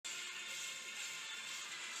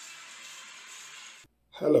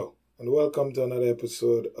Hello, and welcome to another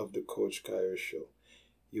episode of the Coach Kayode Show.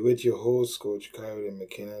 You with your host, Coach Kayode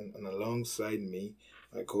Mckinnon, and alongside me,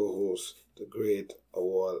 my co-host, the great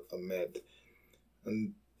Awal Ahmed.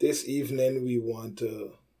 And this evening, we want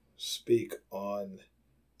to speak on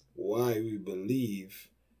why we believe,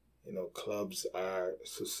 clubs are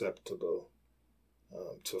susceptible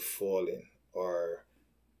to falling or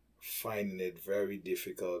finding it very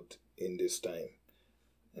difficult in this time.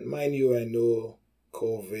 And mind you, I know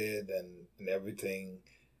COVID and everything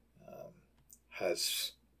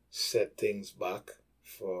has set things back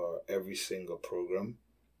for every single program.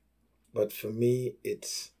 But for me,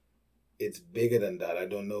 it's bigger than that. I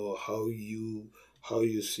don't know how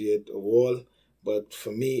you see it, Wall, but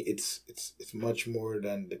for me, it's much more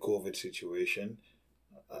than the COVID situation.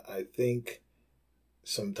 I think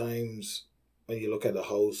sometimes when you look at the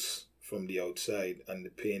house from the outside and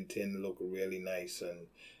the painting look really nice and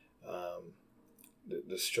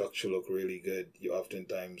the structure look really good, you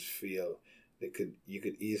oftentimes feel you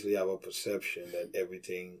could easily have a perception that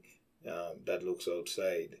everything that looks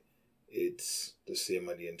outside, it's the same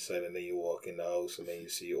on the inside, and then you walk in the house and then you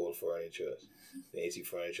see old furniture, then you see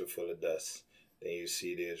furniture full of dust, then you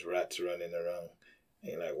see there's rats running around,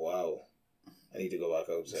 and you're like, wow, I need to go back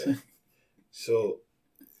outside. So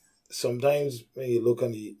sometimes when you look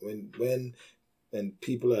on the when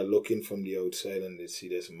people are looking from the outside and they see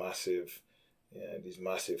these massive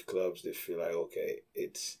clubs, they feel like, okay,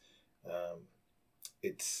 it's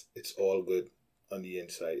all good on the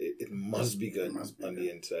inside. It must be good on the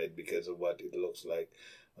inside because of what it looks like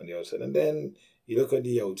on the outside. And then you look at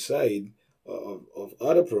the outside of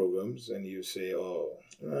other programs and you say, oh,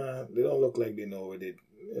 they don't look like they know what it,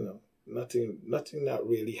 nothing not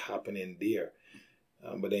really happening there.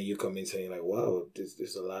 But then you come in saying like, wow,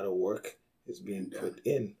 there's a lot of work is being put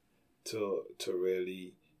in to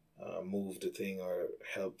really move the thing or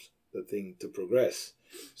help the thing to progress.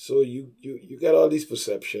 So you get all these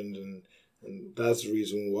perceptions, and that's the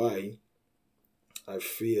reason why I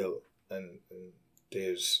feel and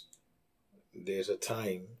there's a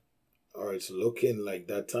time, or it's looking like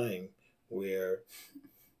that time, where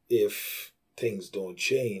if things don't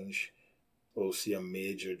change, we'll see a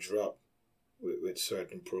major drop with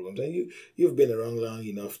certain programs. And you've been around long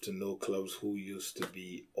enough to know clubs who used to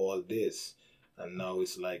be all this, and now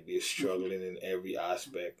it's like they're struggling in every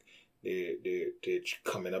aspect. They're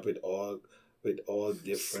coming up with all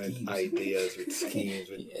different schemes. Ideas, with schemes,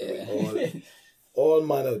 with all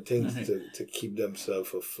manner of things to keep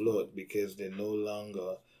themselves afloat, because they no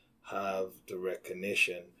longer have the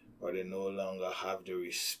recognition, or they no longer have the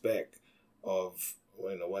respect of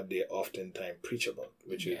what they oftentimes preach about,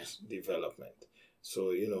 which is development.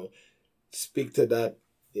 So speak to that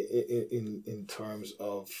in terms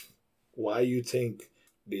of why you think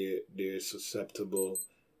they're susceptible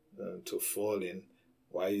to falling,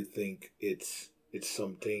 why you think it's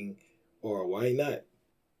something, or why not,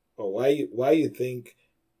 or why you think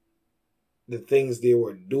the things they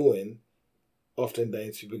were doing,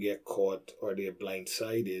 oftentimes people get caught or they're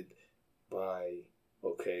blindsided by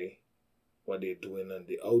what they're doing on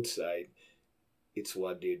the outside, it's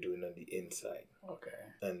what they're doing on the inside. Okay.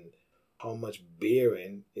 And how much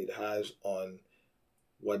bearing it has on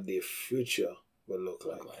what their future will look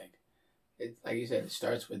like. It's like you said, it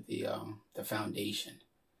starts with the foundation.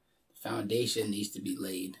 The foundation needs to be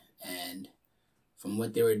laid, and from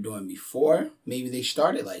what they were doing before, maybe they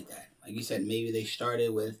started like that. Like you said, maybe they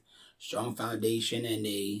started with strong foundation, and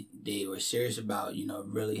they were serious about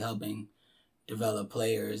really helping develop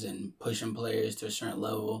players and pushing players to a certain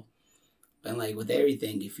level. And like with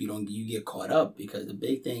everything, if you get caught up, because the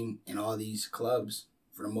big thing in all these clubs,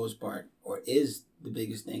 for the most part, or is the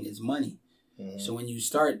biggest thing, is money. Mm-hmm. So when you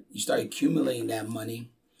start accumulating that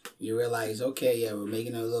money, you realize, okay, yeah, we're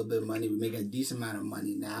making a little bit of money, we're making a decent amount of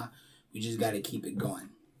money now, we just got to keep it going.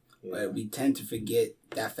 Yeah. But we tend to forget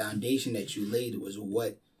that foundation that you laid was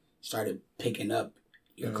what started picking up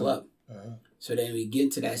your club. Uh-huh. So then we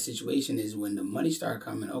get to that situation is when the money start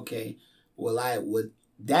coming, okay,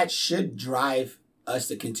 that should drive us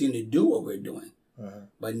to continue to do what we're doing. Uh-huh.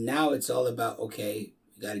 But now it's all about, okay,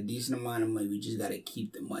 we got a decent amount of money, we just got to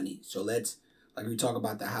keep the money. So let's, like we talk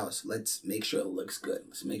about the house, let's make sure it looks good.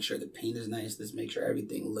 Let's make sure the paint is nice. Let's make sure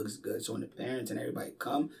everything looks good. So when the parents and everybody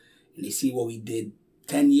come and they see what we did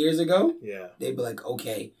 10 years ago, they be like,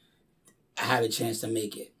 okay, I have a chance to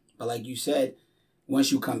make it. But like you said,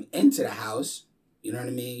 once you come into the house, you know what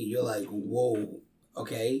I mean? You're like, whoa,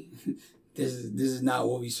 okay, this is not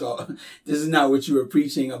what we saw. This is not what you were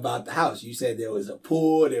preaching about the house. You said there was a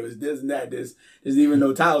pool, there was this and that. There's even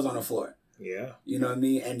no tiles on the floor. Yeah. You know what I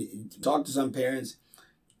mean? And talk to some parents,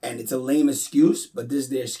 And it's a lame excuse, but this is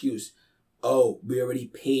their excuse. Oh, we already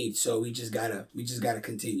paid, so we just gotta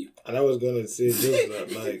continue. And I was gonna say just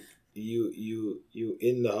that, like, you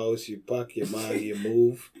in the house, you pack your bag, you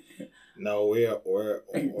move. Now where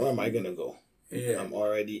am I gonna go? Yeah. I'm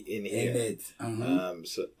already in here. In it. Uh-huh.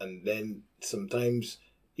 So and then sometimes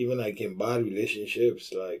even like in bad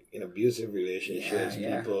relationships, like in abusive relationships,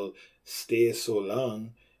 people stay so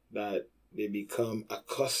long that they become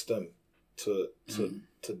accustomed to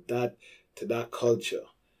that culture,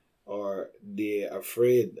 or they're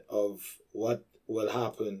afraid of what will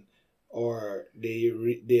happen, or they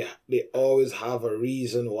always have a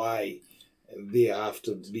reason why they have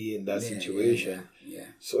to be in that situation. Yeah.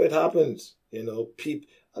 So it happens, a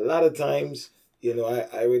lot of times,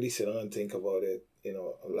 I really sit down and think about it. A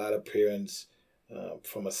lot of parents,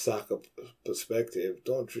 from a soccer perspective,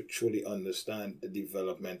 don't truly understand the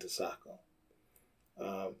development of soccer.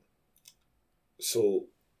 So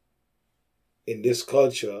in this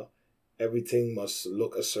culture, everything must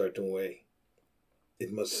look a certain way.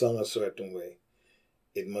 It must sound a certain way.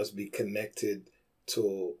 It must be connected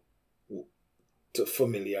to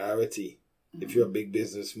familiarity. Mm-hmm. If you're a big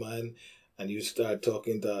businessman and you start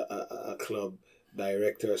talking to a club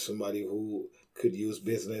director or somebody who could use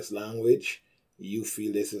business language, you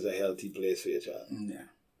feel this is a healthy place for your child. Yeah.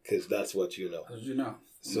 Because that's what you know. That's what you know.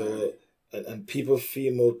 So, and people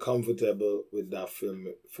feel more comfortable with that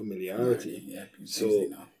familiarity. Yeah, so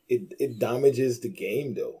it damages the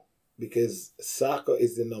game, though, because soccer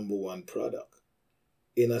is the number one product.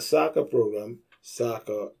 In a soccer program,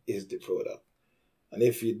 soccer is the product. And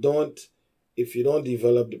if you don't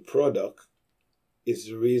develop the product, it's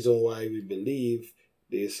the reason why we believe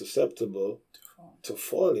they're susceptible to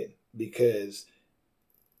falling, because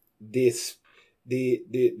there's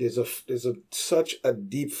such a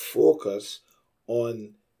deep focus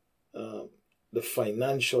on the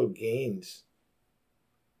financial gains.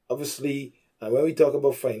 Obviously, and when we talk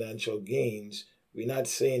about financial gains, we're not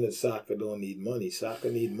saying that soccer don't need money.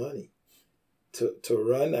 Soccer need money to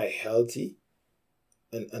run a healthy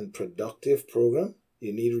and productive program.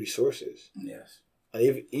 You need resources. Yes.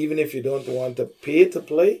 And even if you don't want to pay to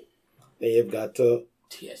play, then you've got to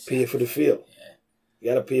pay for the field. Yeah.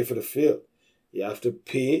 You got to pay for the field. You have to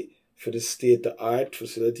pay for the state-of-the-art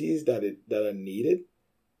facilities that are needed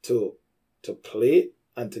to play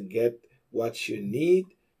and to get what you need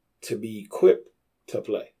to be equipped to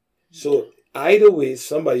play. So either way,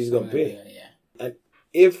 somebody's going to pay. Yeah. And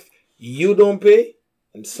if you don't pay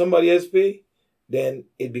and somebody else pay, then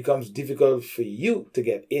it becomes difficult for you to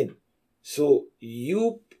get in. So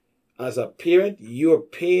you, as a parent, you're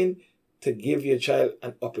paying to give your child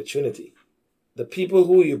an opportunity. The people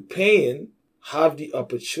who you're paying have the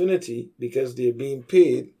opportunity, because they're being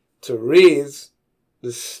paid, to raise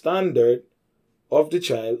the standard of the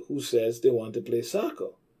child who says they want to play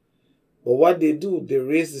soccer. But what they do, they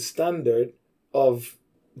raise the standard of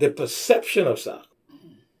the perception of soccer.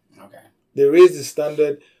 Okay. They raise the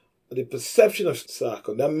standard of the perception of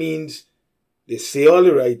soccer. That means they say all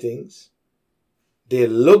the right things. They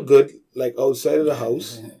look good, like outside of the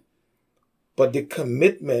house. But the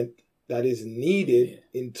commitment that is needed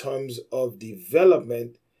in terms of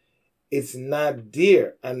development, it's not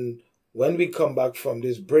there. And when we come back from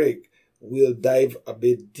this break, we'll dive a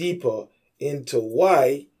bit deeper into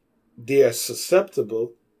why they are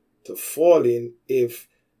susceptible to falling if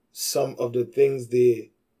some of the things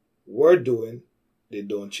they were doing, they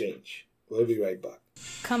don't change. We'll be right back.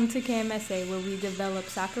 Come to KMSA, where we develop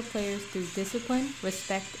soccer players through discipline,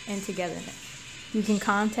 respect, and togetherness. You can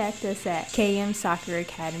contact us at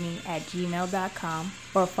kmsocceracademy@gmail.com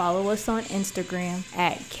or follow us on Instagram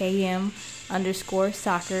at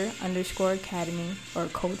km_soccer_academy or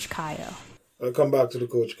Coach Kyle. Welcome back to the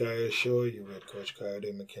Coach Kyle Show. You're with Coach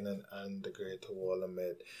Kayode, Mckinnon, and the great Awal,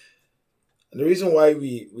 Ahmed. And the reason why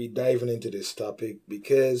we diving into this topic,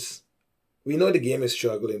 because we know the game is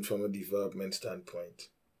struggling from a development standpoint.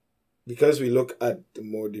 Because we look at the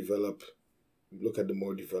more developed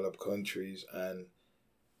countries, and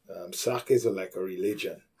soccer is like a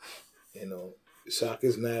religion. Soccer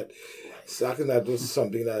is not just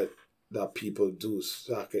something that people do.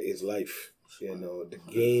 Soccer is life. The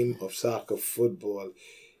game of soccer, football,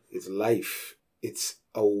 is life. It's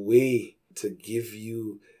a way to give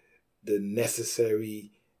you the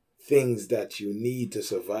necessary things that you need to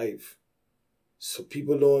survive. So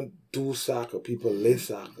people don't do soccer. People live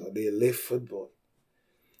soccer. They live football.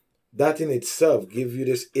 That in itself gives you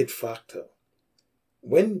this it factor.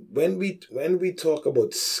 When we talk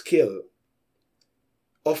about skill,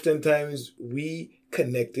 oftentimes we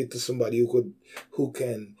connected to somebody who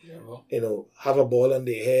can, have a ball on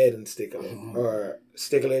their head and stickle it, or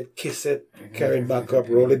stickle it, kiss it, carry it back up,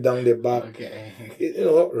 roll it down their back,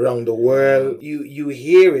 around the world. You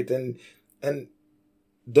hear it and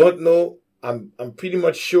don't know. I'm pretty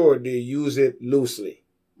much sure they use it loosely.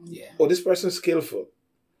 Yeah. Oh, this person's skillful.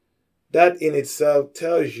 That in itself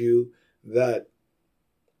tells you that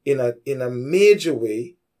in a major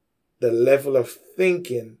way, the level of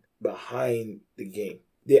thinking behind the game.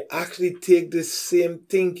 They actually take this same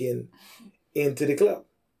thinking into the club.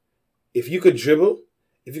 If you could dribble,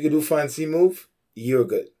 if you could do fancy move, you're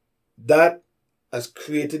good. That has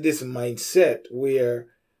created this mindset where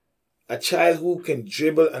a child who can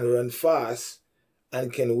dribble and run fast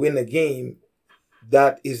and can win a game,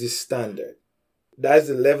 that is the standard. That's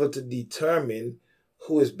the level to determine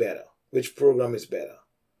who is better, which program is better,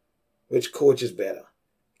 which coach is better.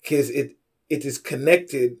 Because it is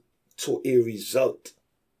connected to a result.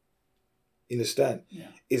 You understand? Yeah.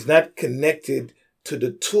 It's not connected to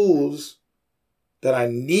the tools that are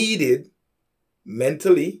needed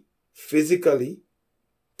mentally, physically,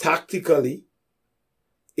 tactically.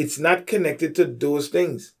 It's not connected to those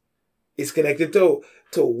things. It's connected to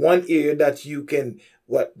one area that you can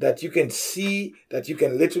see, that you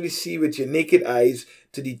can literally see with your naked eyes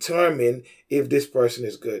to determine if this person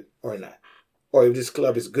is good or not, or if this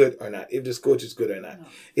club is good or not, if this coach is good or not. No.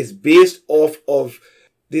 It's based off of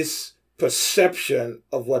this perception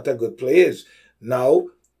of what a good player is. Now,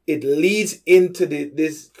 it leads into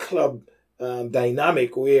this club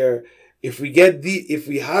dynamic where if we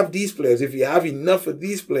have these players, if we have enough of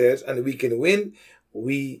these players and we can win,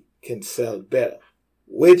 we can sell better,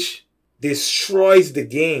 which destroys the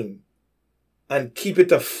game and keep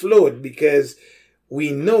it afloat, because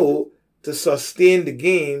we know to sustain the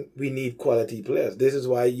game, we need quality players. This is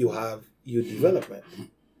why you have youth development.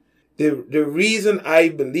 The reason I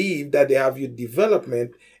believe that they have youth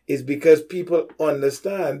development is because people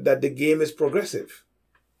understand that the game is progressive.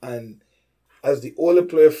 And as the older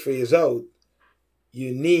player fades out,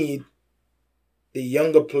 you need the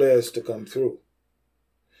younger players to come through.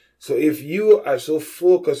 So if you are so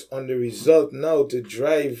focused on the result now to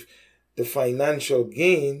drive the financial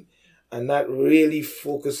gain and not really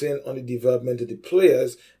focusing on the development of the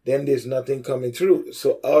players, then there's nothing coming through.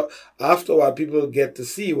 So after a while, people get to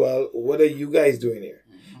see, well, what are you guys doing here?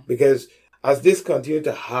 Because as this continues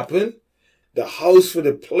to happen, the house for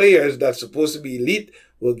the players that's supposed to be elite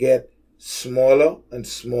will get smaller and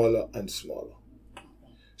smaller and smaller.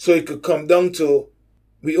 So it could come down to,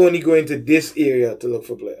 we only go into this area to look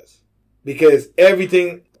for players. Because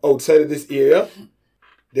everything outside of this area,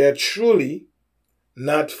 they're truly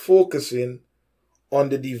not focusing on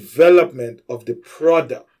the development of the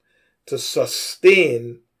product to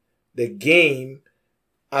sustain the game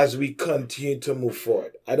as we continue to move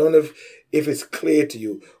forward. I don't know if it's clear to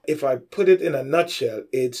you. If I put it in a nutshell,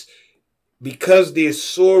 it's because they're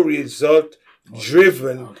so result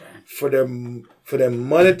driven for their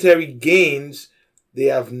monetary gains, they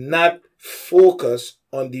have not focused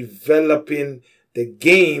on developing the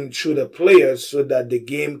game through the players so that the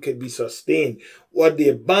game can be sustained. What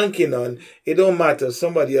they're banking on, it don't matter.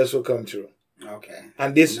 Somebody else will come through. Okay.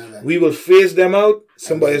 And we will phase them out.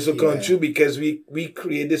 Somebody else will come through, because we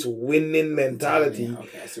create this winning mentality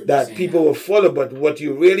that people will follow. But what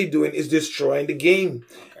you're really doing is destroying the game.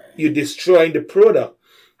 Okay. You're destroying the product.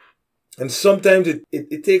 And sometimes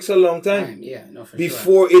it takes a long time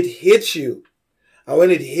before it hits you. And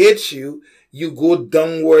when it hits you, you go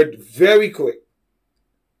downward very quick.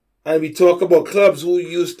 And we talk about clubs who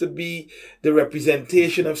used to be the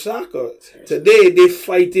representation of soccer. Today, they're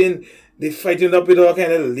fighting up with all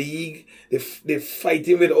kind of league. They're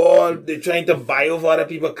fighting with they're trying to buy over other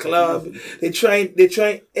people's club. They're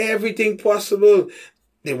trying everything possible.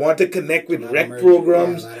 They want to connect with rec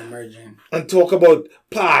programs and talk about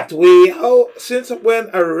pathway. Since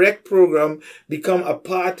when a rec program become a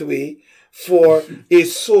pathway for a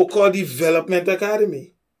so-called development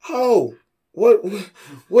academy? How? What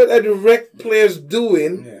are the rec players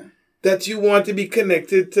doing that you want to be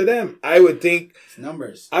connected to them? I would think it's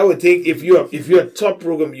numbers. I would think if you're a top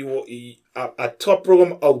program, a top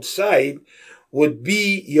program outside would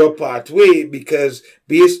be your pathway, because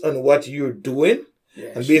based on what you're doing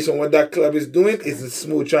and based on what that club is doing, it's a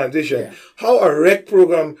smooth transition. Yeah. How a rec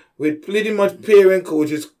program with pretty much parent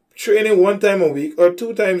coaches training 1 time a week or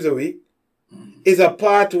 2 times a week is a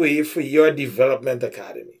pathway for your development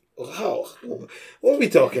academy. How? What are we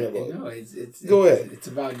talking about? No, it's Go ahead. It's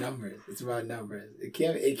about numbers. It's about numbers. It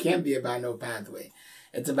can't be about no pathway.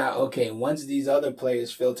 It's about, once these other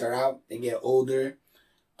players filter out, they get older,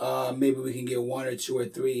 maybe we can get 1 or 2 or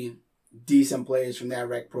 3 decent players from that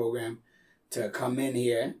rec program to come in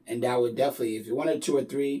here, and that would definitely, if you wanted 2 or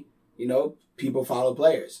 3, people follow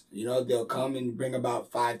players. They'll come and bring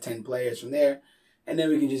about 5, 10 players from there, and then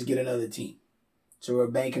we can just get another team. So we're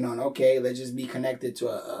banking on, okay, let's just be connected to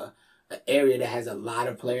an area that has a lot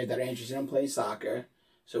of players that are interested in playing soccer,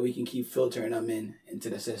 so we can keep filtering them into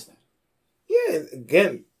the system. Yeah,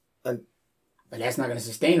 again, but that's not going to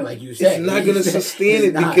sustain it, like you said. It's not going to sustain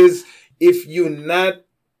it because if you're not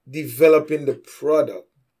developing the product,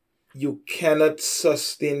 you cannot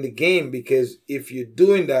sustain the game, because if you're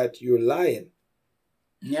doing that, you're lying.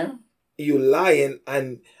 Yeah. You're lying,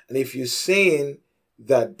 and if you're saying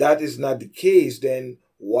that is not the case, then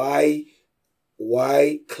why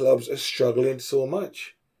clubs are struggling so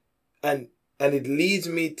much? And it leads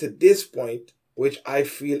me to this point, which I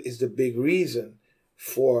feel is the big reason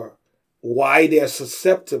for why they are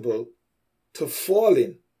susceptible to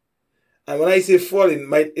falling. And when I say falling,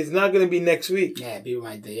 it's not going to be next week. Yeah, people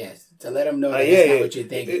might think, yes. To let them know that's not what you're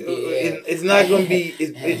thinking. It's not going to be.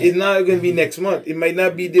 It's not going to be next month. It might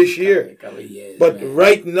not be this year. Couple years, but man.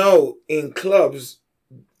 Right now in clubs,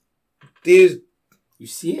 you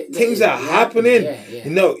see it. Things are happening.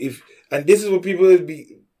 Yeah. And this is what people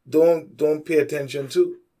don't pay attention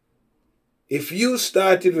to. If you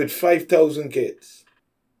started with 5,000 kids,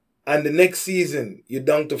 and the next season you're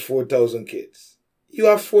down to 4,000 kids. You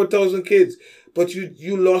have 4,000 kids, but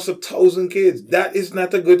you lost 1,000 kids. That is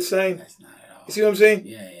not a good sign. That's not at all. You see what I'm saying?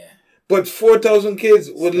 Yeah. But 4,000 kids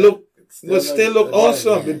would still look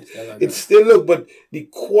awesome. It still look, but the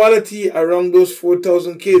quality around those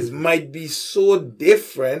 4,000 kids might be so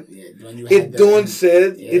different. Yeah, it don't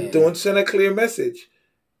send a clear message.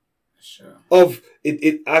 Sure.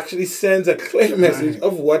 It actually sends a clear message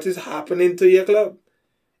of what is happening to your club.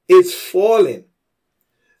 It's falling.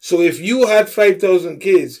 So if you had 5,000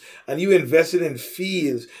 kids and you invested in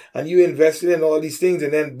fields and you invested in all these things,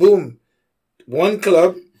 and then boom, one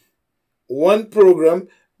club, one program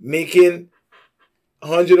making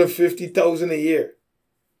 150,000 a year,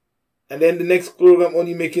 and then the next program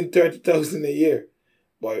only making 30,000 a year,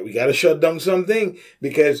 boy, we gotta shut down something,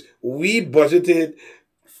 because we budgeted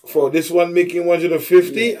for this one making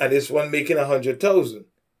 150 and this one making 100,000,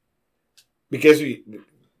 because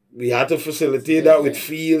we had to facilitate that with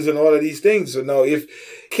fields and all of these things. So now if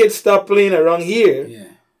kids stop playing around here,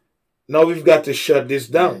 now we've got to shut this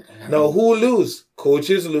down. Now who lose?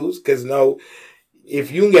 Coaches lose, because now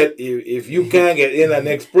if you can't get in the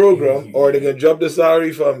next program, or they're going to drop the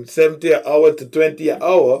salary from 70 an hour to 20 an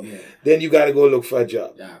hour, then you got to go look for a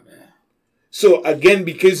job. Yeah, man. So again,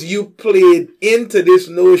 because you played into this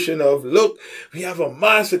notion of, look, we have a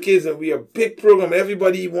mass of kids and we are a big program,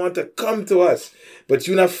 everybody want to come to us, but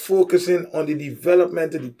you're not focusing on the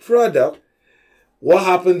development of the product, what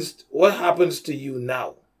happens to you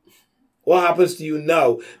now? What happens to you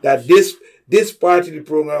now that this part of the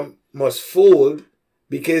program must fold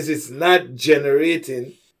because it's not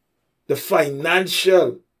generating the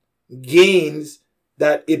financial gains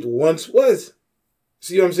that it once was?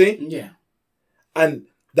 See what I'm saying? Yeah. And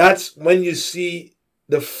that's when you see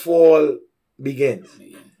the fall begins.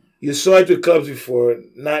 You saw it with clubs before,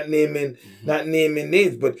 not naming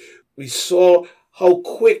names, but we saw how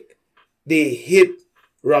quick they hit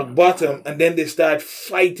rock bottom, and then they start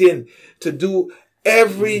fighting to do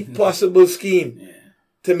every possible scheme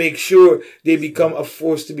to make sure they become a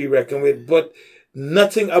force to be reckoned with. But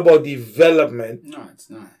nothing about development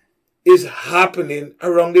is happening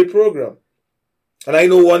around the program. And I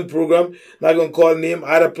know one program, not going to call name,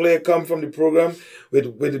 I had a player come from the program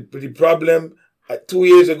with the problem 2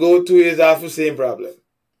 years ago, 2 years after, same problem.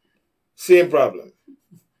 Same problem.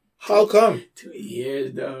 How come? 2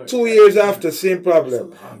 years, though. 2 years after, same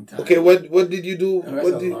problem. That's a long time. Okay, what did you do?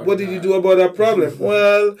 What did you do about that problem?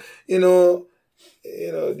 Well, we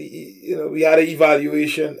had an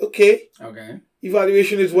evaluation. Okay.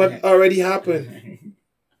 Evaluation is what already happened.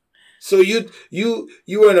 So you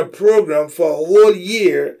were in a program for a whole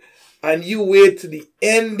year, and you wait to the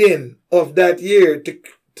ending of that year to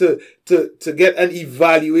get an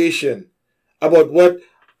evaluation about what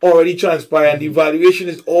already transpired. And the evaluation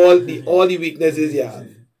is all the weaknesses you have.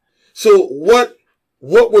 So what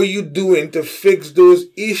were you doing to fix those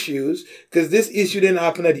issues? Because this issue didn't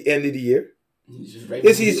happen at the end of the year.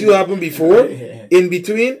 This issue happened before, in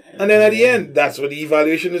between, and then at the end. That's what the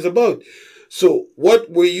evaluation is about. So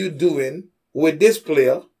what were you doing with this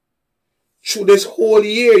player through this whole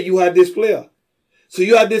year you had this player? So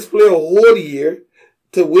you had this player a whole year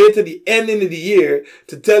to wait to the ending of the year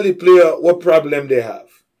to tell the player what problem they have,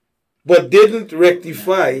 but didn't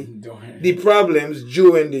rectify the problems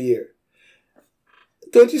during the year.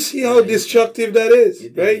 Don't you see how destructive that is,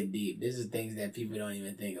 right? Deep. This is things that people don't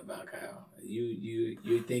even think about, Kyle.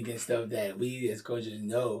 You're thinking stuff that we as coaches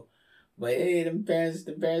know, but hey, the parents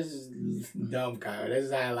is dumb, Kyle.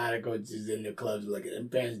 That's how a lot of coaches in the clubs look at them.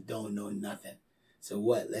 Parents don't know nothing. So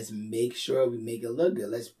what? Let's make sure we make it look good.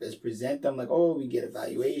 Let's present them like, oh, we get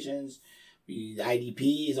evaluations,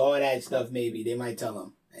 IDPs, all that stuff. Maybe they might tell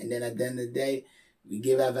them, and then at the end of the day, we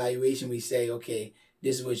give evaluation. We say, okay,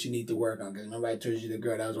 this is what you need to work on. Because remember I told you the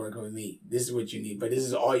girl that was working with me. This is what you need. But this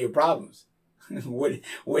is all your problems. What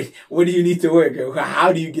do you need to work?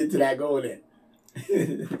 How do you get to that goal then?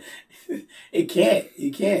 You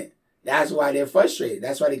can't. That's why they're frustrated.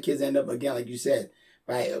 That's why the kids end up, again, like you said,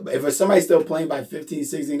 right? If somebody's still playing by 15,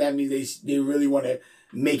 16, that means they really want to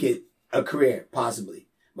make it a career, possibly.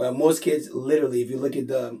 But most kids, literally, if you look at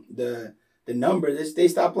the numbers, they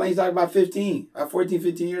stop playing by 15, by 14,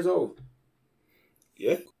 15 years old.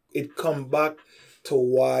 Yeah. It come back to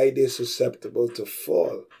why they're susceptible to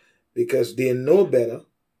fall. Because they know better.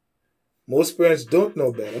 Most parents don't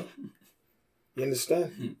know better. You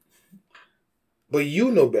understand? But you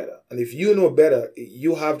know better. And if you know better,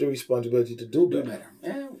 you have the responsibility to do better.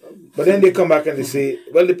 Yeah. But then they come back and they say,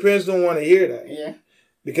 well, the parents don't want to hear that. Yeah.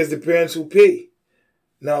 Because the parents who pay.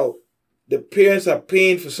 Now, the parents are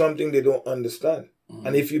paying for something they don't understand. Mm-hmm.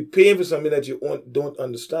 And if you're paying for something that you don't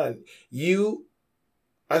understand, you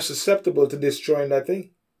are susceptible to destroying that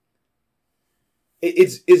thing.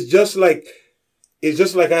 It's just like I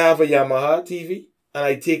have a Yamaha TV and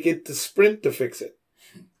I take it to Sprint to fix it.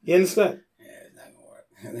 You understand? Yeah, it's not gonna work.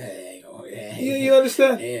 That ain't gonna work. You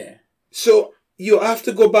understand? Yeah. So you have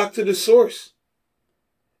to go back to the source.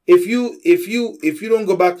 If you don't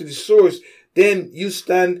go back to the source, then you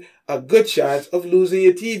stand a good chance of losing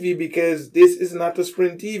your TV because this is not a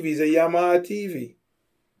Sprint TV, it's a Yamaha TV.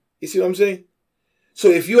 You see what I'm saying? So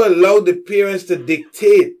if you allow the parents to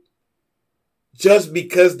dictate just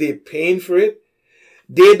because they're paying for it,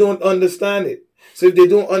 they don't understand it. So if they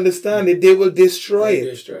don't understand it, they will destroy it.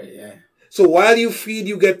 Destroy it, yeah. So while you feel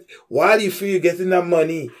you're getting that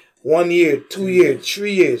money 1 year, 2 years,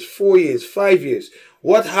 3 years, 4 years, 5 years,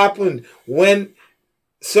 what happened when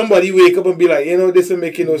somebody wake up and be like, this is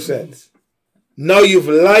making no sense? Now you've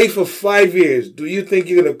lied for 5 years. Do you think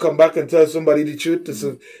you're gonna come back and tell somebody the truth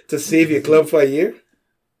to save your club for a year?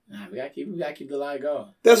 Nah, we gotta keep the lie going.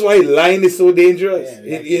 That's why lying is so dangerous.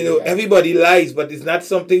 Yeah, everybody lies, but it's not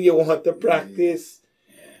something you want to practice.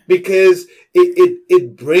 Yeah. Because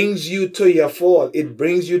it brings you to your fall. It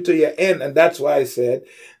brings you to your end. And that's why I said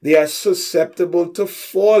they are susceptible to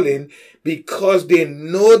falling because they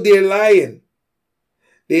know they're lying.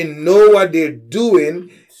 They know what they're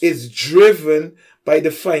doing is driven by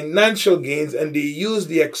the financial gains, and they use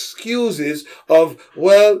the excuses of,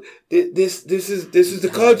 well, this is the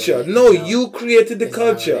culture. No, you created the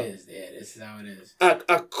culture. This is how it is.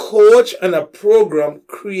 A coach and a program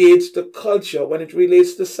creates the culture when it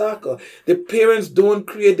relates to soccer. The parents don't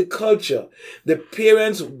create the culture. The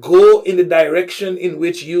parents go in the direction in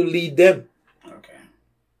which you lead them. Okay.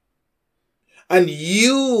 And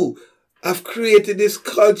you have created this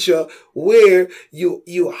culture where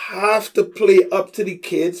you have to play up to the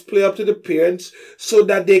kids, play up to the parents so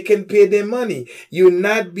that they can pay their money. You're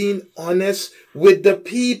not being honest with the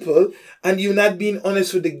people and you're not being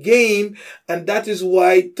honest with the game. And that is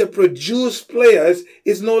why to produce players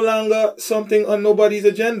is no longer something on nobody's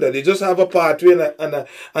agenda. They just have a pathway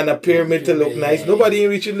and a pyramid to look nice. Nobody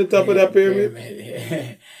ain't reaching the top of that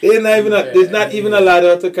pyramid. There's not even a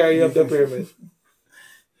ladder to carry up the pyramid.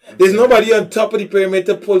 There's nobody on top of the pyramid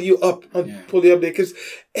to pull you up pull you up there because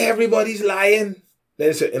everybody's lying.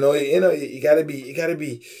 Then so, you gotta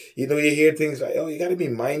be, you hear things like, you gotta be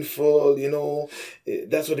mindful,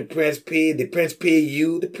 that's what the parents pay. The parents pay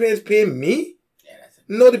you. The parents pay me.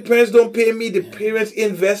 No, the parents don't pay me. The parents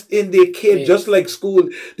invest in their kid, just like school.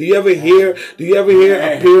 Do you ever hear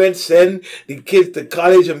a parent send the kids to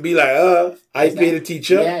college and be like, I pay the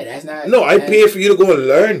teacher? Yeah, that's not. No, I pay for you to go and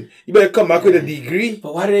learn. You better come back with a degree.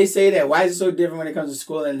 But why do they say that? Why is it so different when it comes to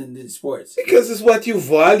school and the sports? Because it's what you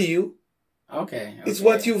value. Okay. It's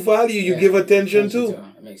what you value. You give attention to.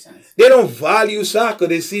 That makes sense. They don't value soccer.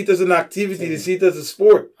 They see it as an activity. They see it as a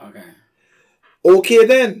sport. Okay. Okay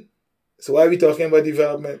then. So why are we talking about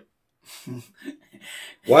development?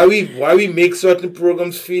 Why we make certain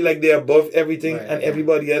programs feel like they're above everything and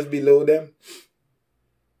everybody else below them?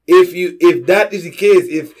 If that is the case,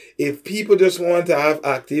 if people just want to have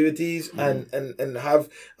activities and have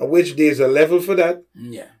which there's a level for that.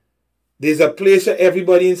 Yeah. There's a place for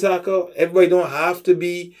everybody in soccer. Everybody don't have to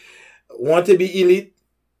want to be elite.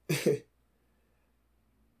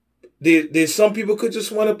 There's some people could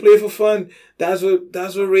just want to play for fun. That's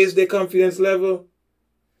what raised their confidence level.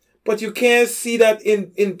 But you can't see that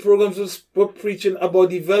in programs we're preaching about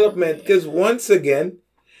development, because once again,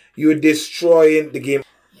 you're destroying the game.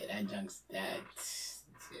 Yeah, that junk's that.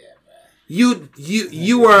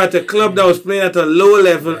 You were at a club that was playing at a lower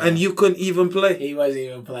level and you couldn't even play. He wasn't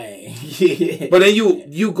even playing. But then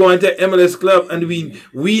you go into MLS club and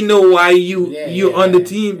we know why you're on the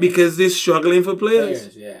team, because they're struggling for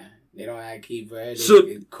players. Yeah. They don't have a keeper. So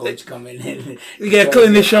coach coming in. You get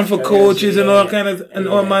clinician for coaches and all kind of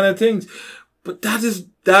all manner of things. But that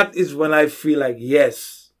is when I feel like,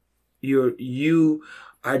 yes, you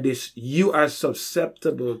are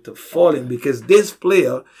susceptible to falling, because this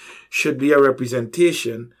player should be a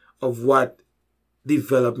representation of what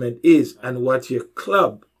development is and what your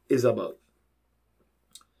club is about.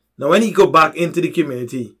 Now, when he go back into the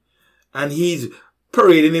community and he's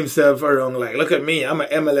parading himself around like, look at me, I'm an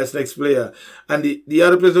MLS next player, and the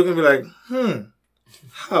other players are going to be like,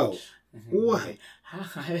 how? Why?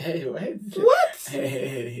 What?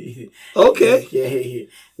 Okay.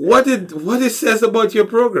 What it says about your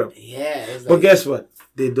program? Yeah. Like, but guess what?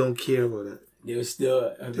 They don't care about that. They were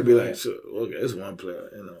still. They'll be like, so, okay, it's one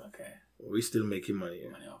player, Okay. We still making money.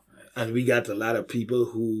 Money off of it. And we got a lot of people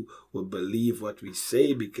who will believe what we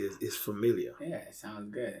say because it's familiar. Yeah, it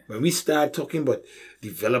sounds good. When we start talking about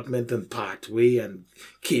development and pathway and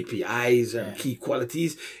KPIs and key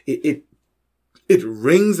qualities, it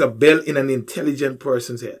rings a bell in an intelligent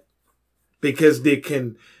person's head, because they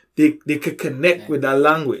can connect with that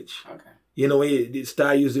language. Okay. You know, when you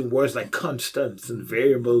start using words like constants and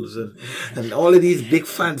variables and all of these big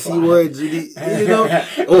fancy words, you know,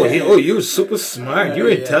 you're super smart, you're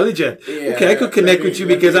intelligent. Yeah. Okay, I could connect with you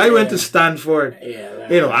because I went to Stanford.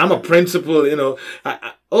 You know, I'm a principal, you know.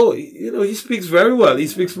 He speaks very well. He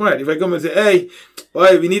speaks smart. If I come and say, hey,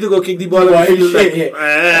 boy, we need to go kick the ball in the field, like,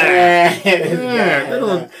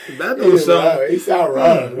 that don't sound. He sound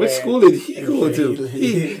wrong. What school did he go to?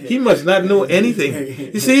 He must not know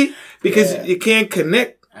anything. You see? Because you can't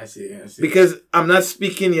connect. I see. Because I'm not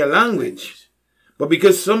speaking your language. But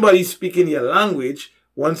because somebody's speaking your language,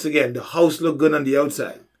 once again, the house look good on the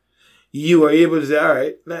outside. You are able to say, all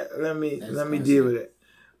right, let me deal with it.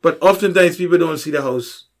 But oftentimes people don't see the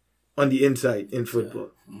house on the inside in football.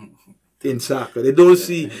 In soccer. They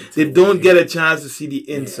don't get a chance to see the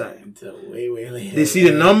inside. Until way later. They see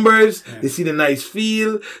the numbers, they see the nice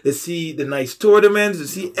field, they see the nice tournaments, they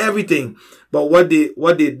see everything. But what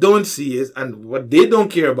they don't see is, and what they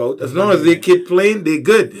don't care about, as long as they keep playing, they're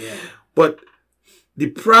good. Yeah. But the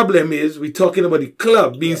problem is, we're talking about the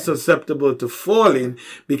club being susceptible to falling,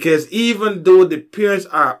 because even though the parents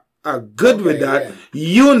are good with that,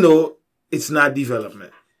 you know it's not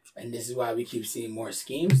development. And this is why we keep seeing more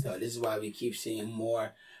schemes, though. This is why we keep seeing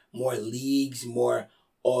more leagues, more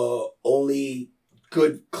only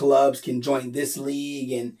good clubs can join this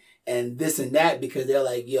league and this and that, because they're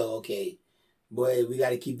like, yo, okay, boy, we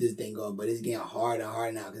got to keep this thing going. But it's getting harder and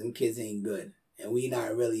harder now because them kids ain't good. And we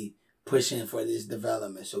not really pushing for this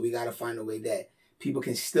development. So we got to find a way that people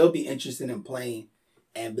can still be interested in playing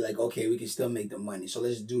and be like, okay, we can still make the money. So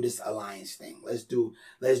let's do this alliance thing. Let's do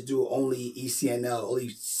only ECNL, only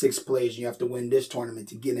 6 players. You have to win this tournament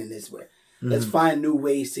to get in this way. Let's find new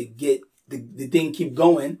ways to get the thing keep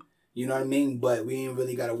going. You know what I mean? But we ain't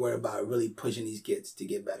really got to worry about really pushing these kids to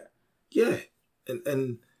get better. Yeah.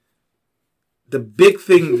 And the big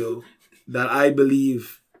thing, though, that I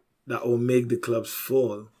believe that will make the clubs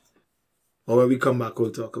fall, or when we come back,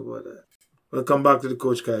 we'll talk about that. Welcome back to the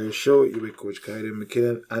Coach Kayode Show. You're with Coach Kayode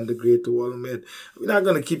Mckinnon and the great Awal. We're not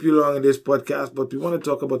going to keep you long in this podcast, but we want to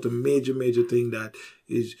talk about the major thing that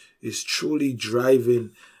is truly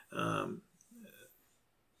driving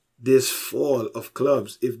this fall of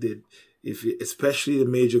clubs. Especially the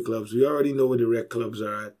major clubs. We already know where the rec clubs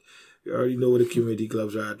are at. We already know where the community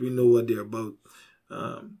clubs are at. We know what they're about.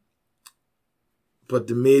 But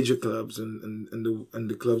the major clubs and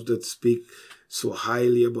the clubs that speak so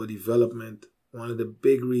highly about development, one of the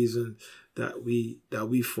big reasons that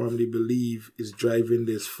we firmly believe is driving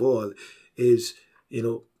this fall is, you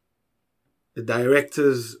know, the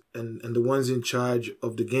directors and the ones in charge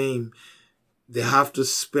of the game, they have to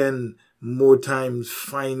spend more time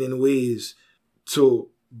finding ways to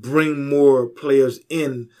bring more players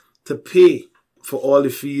in to pay for all the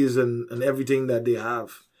fees and everything that they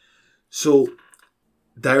have. So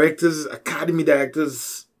directors, academy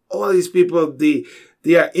directors, all these people, they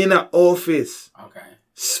are in an office,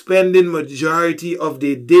 spending majority of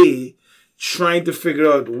their day trying to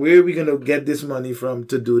figure out where we're going to get this money from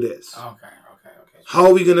to do this. How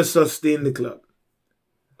are we going to sustain the club?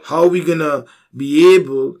 How are we going to be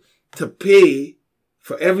able to pay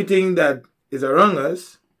for everything that is around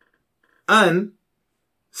us and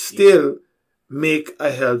still make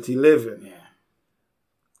a healthy living. Yeah.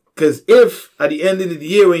 Because if at the end of the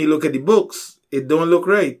year when you look at the books, it don't look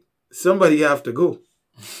right, somebody have to go.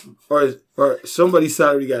 or somebody's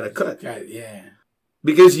salary got to cut. Right, yeah.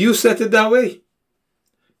 Because you set it that way.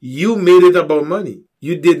 You made it about money.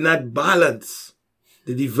 You did not balance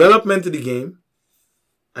the development of the game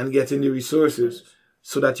and getting the resources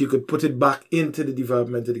so that you could put it back into the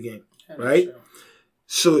development of the game. Right? True.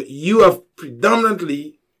 So you have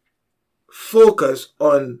predominantly focused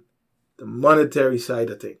on the monetary side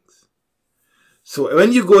of things. So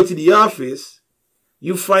when you go to the office,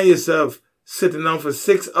 you find yourself sitting down for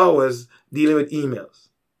 6 hours dealing with emails.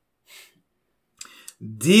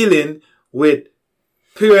 Dealing with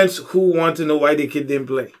parents who want to know why their kid didn't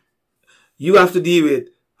play. You have to deal with,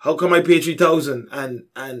 how come I pay $3,000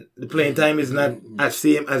 and the playing time is not as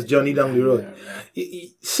same as Johnny down the road?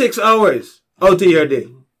 6 hours out of your day.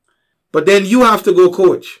 But then you have to go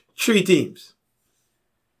coach 3 teams.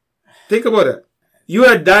 Think about that. You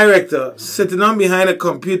are a director sitting down behind a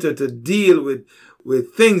computer to deal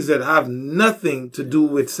with things that have nothing to do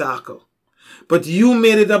with soccer. But you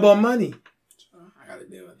made it about money. I gotta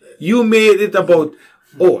deal with that. You made it about,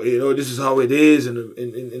 this is how it is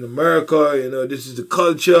in America, this is the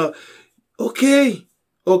culture. Okay.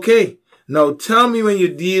 Now tell me when you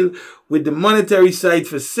deal with the monetary side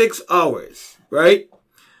for 6 hours, right?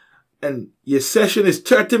 And your session is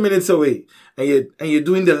 30 minutes away. And you're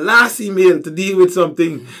doing the last email to deal with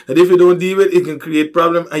something that if you don't deal with it can create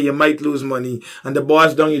problem and you might lose money. And the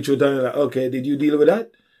boss down your throat and you're like, okay, did you deal with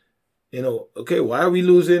that? Okay, why are we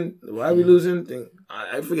losing?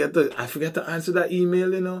 I forget to answer that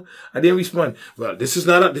email, I didn't respond. Well, this is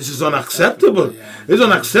unacceptable. It's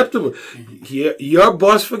unacceptable. Here, your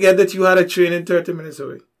boss forget that you had a training 30 minutes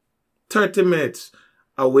away. 30 minutes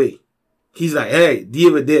away. He's like, hey,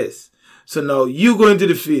 deal with this. So now you go into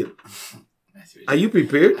the field. Are you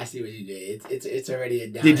prepared? I see what you did. It's already a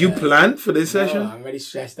down. Did you plan for this session? I'm already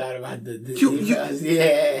stressed out about the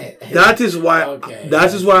yeah. That is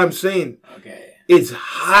why I'm saying it's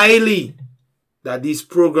highly that these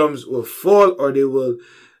programs will fall or they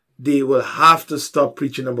will have to stop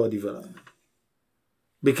preaching about development.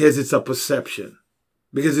 Because it's a perception.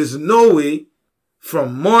 Because there's no way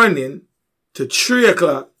from morning to 3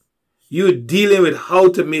 o'clock you're dealing with how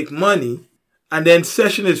to make money and then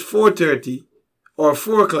session is 4:30 or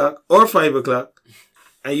 4 o'clock or 5 o'clock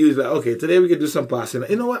and you was like, okay, today we can do some passing.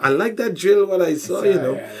 You know what? I like that drill, what I saw,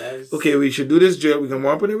 Okay, we should do this drill. We can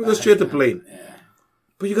warm up and then we go straight to playing. Yeah.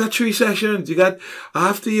 But you got 3 sessions. You got,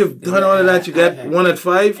 after you've done all of that, you got one at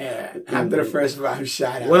 5. Yeah. After the first round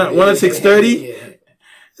shot. One at 6:30.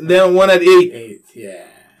 Then one at 8. Yeah.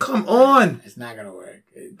 Come on. It's not going to work.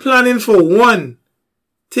 Planning for one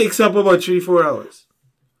takes up about 3-4 hours.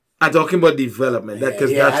 I'm talking about development,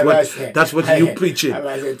 because that's what you preaching.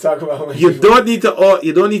 You don't need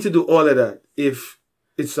to do all of that. If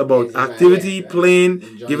it's about activity, playing,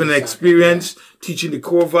 giving an experience, teaching the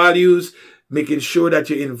core values, making sure that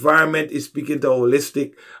your environment is speaking to a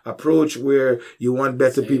holistic approach where you want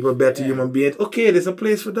better people, better human beings. Okay, there's a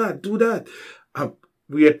place for that. Do that.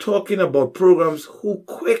 We are talking about programs who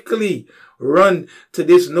quickly run to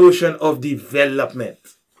this notion of development.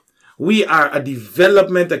 We are a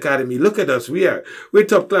development academy. Look at us. We're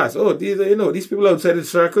top class. Oh, these people outside the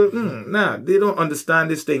circle, they don't understand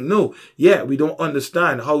this thing. No. Yeah, we don't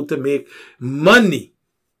understand how to make money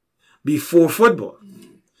before football.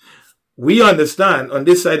 We understand on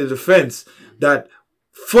this side of the fence that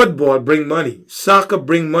football bring money. Soccer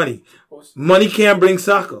bring money. Money can't bring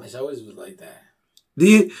soccer. It's always was like that.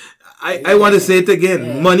 I want to say it again.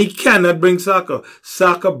 Yeah. Money cannot bring soccer.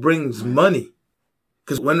 Soccer brings money.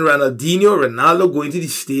 Because when Ronaldo go into the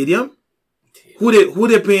stadium, who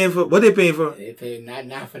they paying for? What they paying for? They pay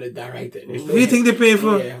not for the director. Who do you think they paying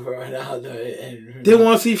for? Yeah, for Ronaldo. They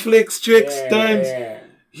want to see flicks, tricks, turns. Yeah.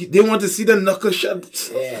 They want to see the knuckle shots.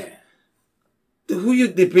 Yeah.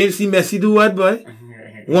 They paying to see Messi do what, boy?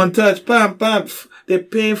 One touch, pam. They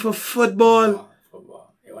paying for football.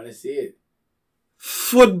 Football. They want to see it.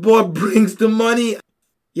 Football brings the money.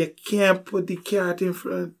 You can't put the carrot in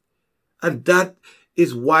front. And that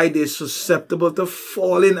is why they're susceptible to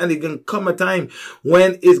falling, and it can come a time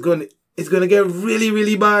when it's gonna get really,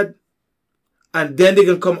 really bad. And then they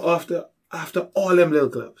can come after all them little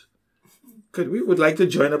clubs. Because we would like to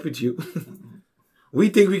join up with you. We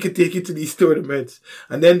think we could take you to these tournaments.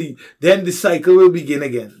 And then the cycle will begin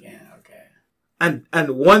again. Yeah, okay. And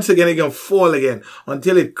once again it can fall again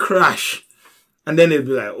until it crash. And then it'd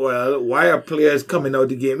be like, well, why are players coming out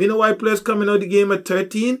the game? You know why players coming out the game at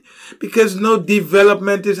 13? Because no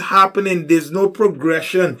development is happening. There's no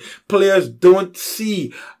progression. Players don't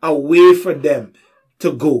see a way for them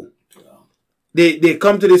to go. They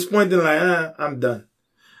come to this point and like, I'm done.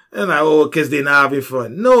 And like, oh, because they're not having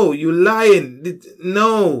fun. No, you lying.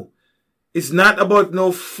 No. It's not about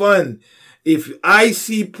no fun. If I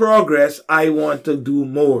see progress, I want to do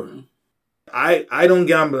more. I don't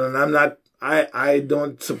gamble, and I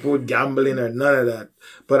don't support gambling or none of that.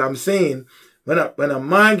 But I'm saying, when a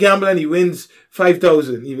man gamble and he wins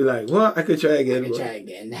 5,000, he be like, well, I could try again.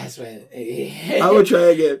 That's when I would try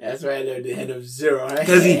again. That's right at the end of zero, right?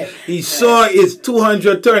 Because he saw his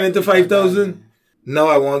 200 turn into 5,000. Now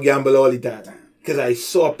I won't gamble all the time. Because I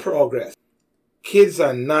saw progress. Kids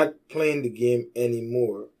are not playing the game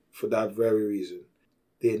anymore for that very reason.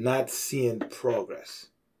 They're not seeing progress.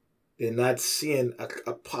 They're not seeing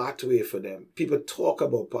a pathway for them. People talk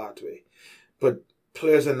about pathway, but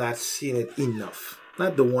players are not seeing it enough.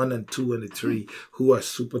 Not the 1 and 2 and the 3 who are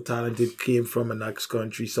super talented, came from a next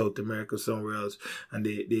country, South America, somewhere else, and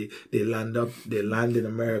they land in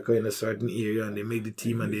America in a certain area and they make the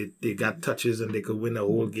team and they got touches and they could win a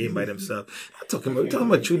whole game by themselves. We're talking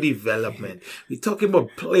about true development. We're talking about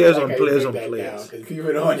players on players on players.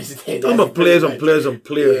 People don't understand. Talking about players on players on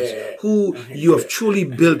players who you have truly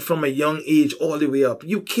built from a young age all the way up.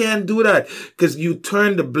 You can't do that because you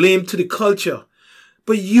turn the blame to the culture.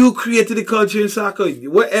 But you created the culture in soccer.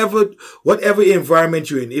 Whatever environment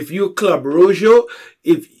you're in. If you're Club Rojo,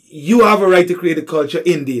 if you have a right to create a culture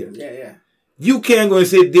in there. Yeah. You can't go and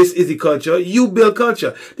say this is the culture. You build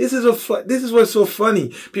culture. This is what's so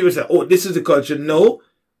funny. People say, oh, this is the culture. No.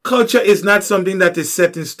 Culture is not something that is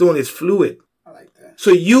set in stone. It's fluid. I like that. So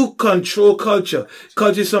you control culture.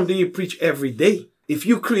 Culture is something you preach every day. If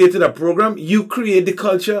you created a program, you create the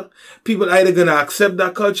culture. People are either going to accept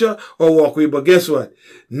that culture or walk away. But guess what?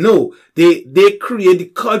 No, they create the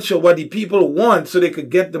culture, what the people want, so they could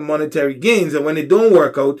get the monetary gains. And when it don't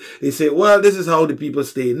work out, they say, well, this is how the people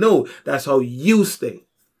stay. No, that's how you stay.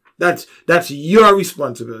 That's your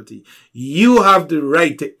responsibility. You have the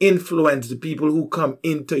right to influence the people who come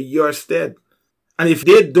into your stead. And if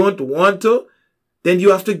they don't want to, then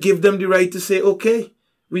you have to give them the right to say, okay,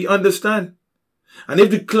 we understand. And if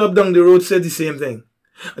the club down the road said the same thing,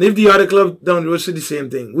 and if the other club down the road said the same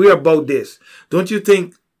thing, we're about this. Don't you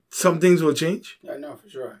think some things will change? I know, for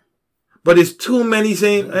sure. But it's too many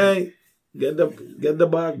saying, hey, get the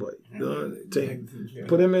bag, boy.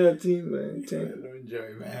 Put him in a team, man.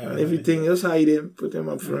 And if you think else, hide him, put him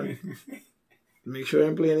up front. Make sure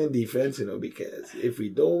I'm playing in defense, because if we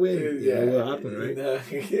don't win, you know what will happen,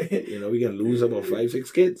 right? We can lose about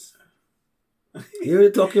 5-6 kids.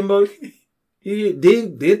 You're talking about...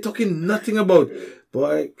 They're talking nothing about,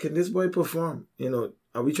 boy, can this boy perform?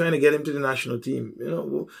 Are we trying to get him to the national team?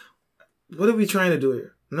 What are we trying to do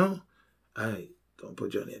here? No. Don't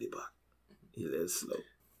put Johnny at the back. He's a little slow.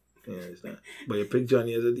 But you pick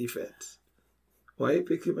Johnny as a defense. Why you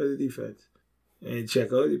pick him as a defense? And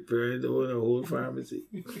check out the parent own a whole pharmacy.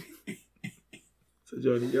 So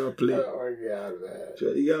Johnny gotta play. Oh my God, man.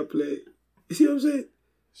 Johnny gotta play. You see what I'm saying?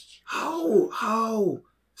 How?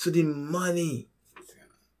 So the money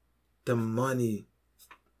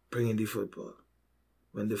bringing the football.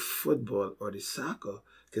 When the football or the soccer,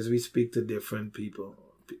 because we speak to different people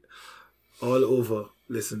all over,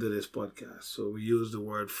 listen to this podcast. So we use the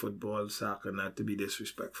word football, soccer, not to be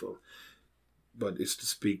disrespectful, but it's to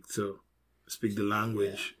speak the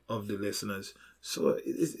language of the listeners. So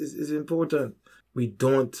it's important. We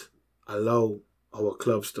don't allow our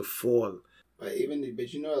clubs to fall. But a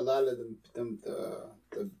lot of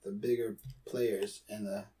the bigger players in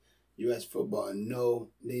the U.S. football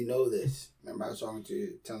they know this. Remember, I was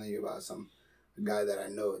telling you about a guy that I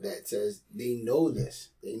know that says they know this.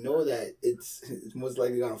 They know that it's most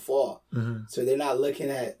likely gonna fall. Mm-hmm. So they're not looking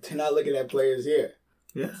at players here.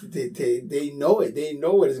 Yeah, they know it. They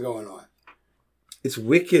know what is going on. It's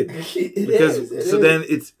wicked and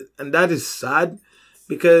that is sad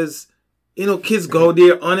because kids go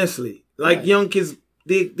there honestly. Like young kids,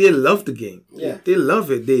 they love the game. Yeah. They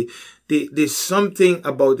love it. There's something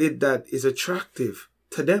about it that is attractive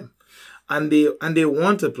to them. And they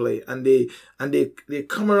want to play. And they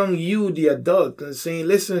come around you, the adult, and saying,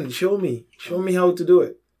 listen, show me how to do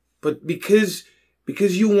it. But because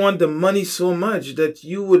you want the money so much that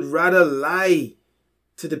you would rather lie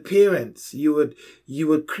to the parents, you would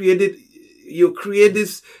create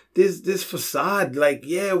this facade like,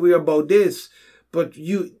 yeah, we're about this. but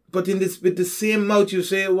in this, with the same mouth you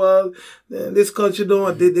say, well, this culture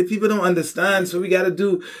the people don't understand, so we got to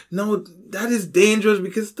do. No, that is dangerous,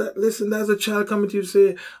 because listen, there's a child coming to you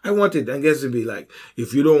say, I want it. I guess it'd be like,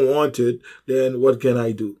 if you don't want it, then what can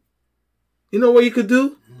I do? You know what you could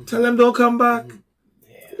do? Tell them don't come back.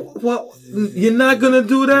 Yeah. What? You're not gonna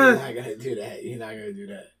do that. You're not gonna do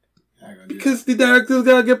that. Because the directors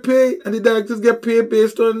gotta get paid, and the directors get paid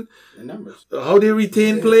based on the numbers, how they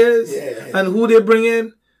retain players, and who they bring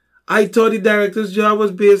in. I thought the director's job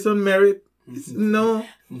was based on merit. No.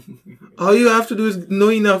 All you have to do is know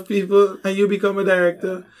enough people, and you become a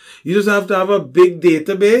director. You just have to have a big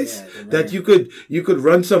database that you could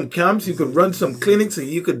run some camps, you could run some clinics, and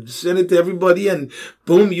you could send it to everybody, and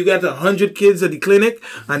boom, you got 100 kids at the clinic,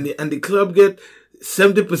 and the club get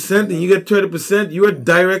 70%, and you get 30%. You're a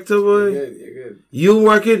director, boy.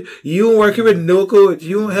 You're good. You working with no coach.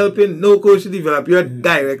 You helping no coach to develop. You're a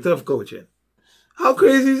director of coaching. How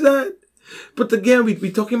crazy is that? But again, we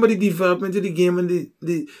talking about the development of the game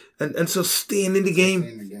and sustaining the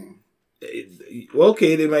game.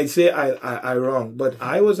 Okay, they might say I wrong, but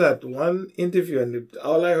I was at one interview and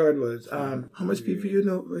all I heard was, how much people you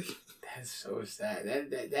know? That's so sad.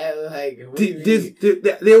 That like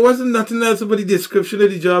there wasn't nothing else about the description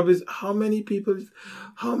of the job. Is how many people,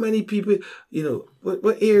 you know,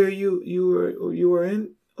 what area you were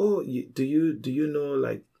in? Oh, do you know,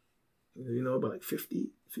 like, you know, about like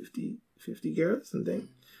 50 girls and things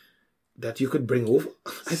that you could bring over?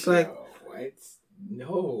 It's like, what?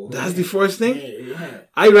 No, that's the first thing. Yeah.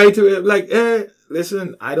 I write to it like,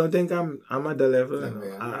 listen, I don't think I'm at the level.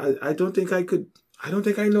 I don't think I could. I don't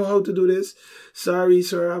think I know how to do this. Sorry,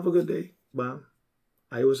 sir. Have a good day. Bam.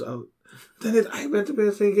 I was out. Then I went to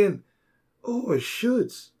bed thinking, oh,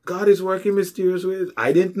 shoots. God is working mysterious ways.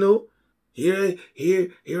 I didn't know. Here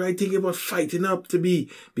I think about fighting up to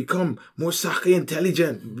become more soccer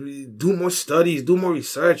intelligent, do more studies, do more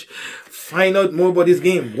research, find out more about this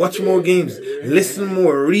game, watch more games, listen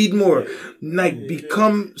more, read more, like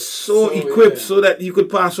become so equipped so that you could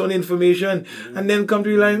pass on information, and then come to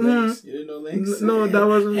realize, you didn't know links? No, that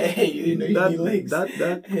wasn't. You didn't know you need links.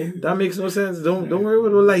 That makes no sense. Don't worry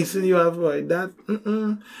about what license you have for it.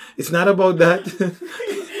 It's not about that.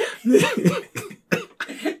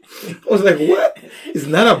 I was like, what? It's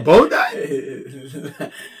not about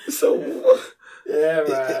that? So, yeah,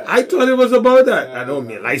 right. I thought it was about that. I don't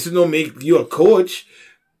mean license don't make you a coach,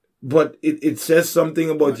 but it says something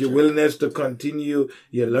about your willingness to continue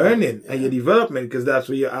your learning and your development, because that's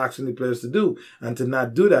what you're asking the players to do. And to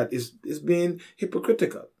not do that is being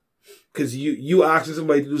hypocritical, because you asking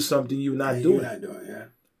somebody to do something you're not doing. You're not doing, yeah.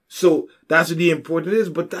 So that's what the important is.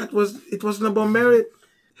 But it wasn't about merit.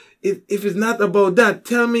 If it's not about that,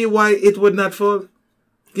 tell me why it would not fall.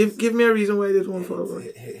 Give me a reason why it won't fall.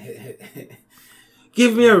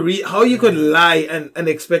 Give me how you could lie and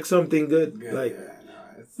expect something good. Like,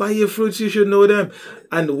 by your fruits you should know them,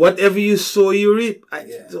 and whatever you sow you reap.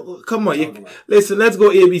 Come on, listen. Let's go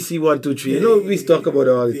ABC 1, 2, 3. You know we talk about it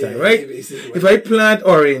all the time, right? If I plant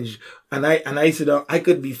orange and I sit down, I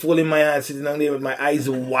could be folding my hands, sitting down there with my eyes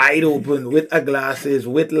wide open, with a glasses,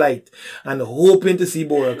 with light, and hoping to see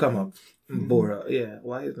Bora come up. Bora, yeah.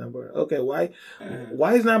 Why is not Bora? Okay, why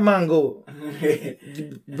is not mango?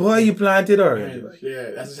 Boy, you planted orange.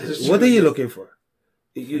 Yeah, that's what are you looking for?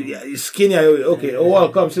 You skinny. Okay, Awal,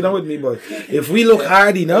 come sit down with me, boy. If we look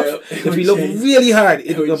hard enough, if we look really hard,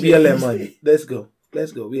 it's gonna be a lemon. Let's go.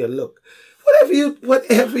 We'll look.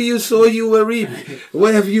 Whatever you sow, you will reap.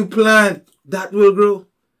 Whatever you plant, that will grow.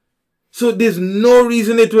 So there's no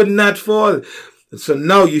reason it would not fall. So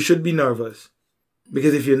now you should be nervous.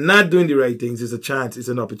 Because if you're not doing the right things, it's a chance, it's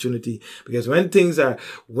an opportunity. Because I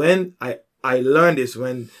learned this,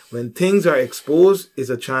 when things are exposed, it's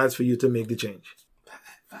a chance for you to make the change.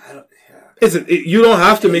 You don't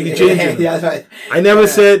have to make the change. Right. I never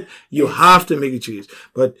said you have to make a change.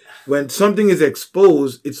 But when something is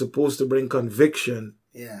exposed, it's supposed to bring conviction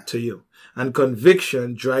to you. And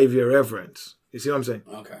conviction drive your reverence. You see what I'm saying?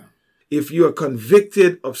 Okay. If you are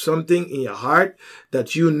convicted of something in your heart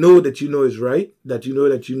that you know is right, that you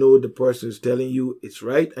know the person is telling you it's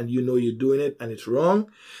right, and you know you're doing it and it's wrong,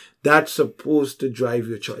 that's supposed to drive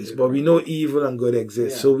your choice. But we know evil and good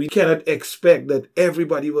exist. Yeah. So we cannot expect that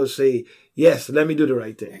everybody will say, yes, let me do the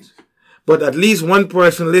right things. But at least one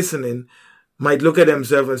person listening might look at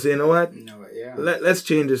themselves and say, you know what? Let's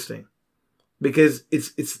change this thing. Because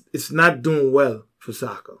it's not doing well for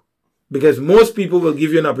soccer. Because most people will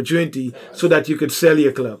give you an opportunity so that you could sell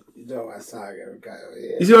your club. You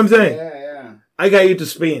see what I'm saying? Yeah. I got you to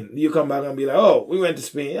Spain. You come back and be like, oh, we went to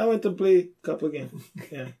Spain. I went to play a couple games.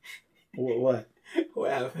 Yeah. What?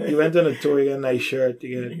 What happened? You went on a tour, you got a nice shirt,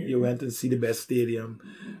 you went and see the best stadium,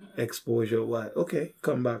 exposure, what? Okay,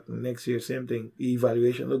 come back next year, same thing.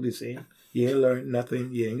 Evaluation look the same. You ain't learn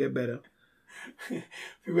nothing, you ain't get better.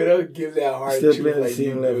 People don't give that hard Still truth playing the like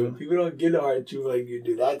same you level. do. People don't give the hard truth like you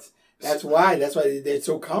do. That's why they're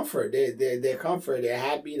so comfort. They're comfort. They're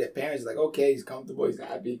happy. Their parents are like, okay, he's comfortable. He's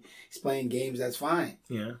happy. He's playing games. That's fine.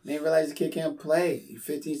 Yeah. They realize the kid can't play. You're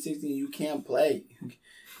 15, 16, you can't play.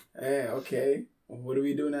 Yeah, okay. What do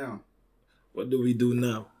we do now? What do we do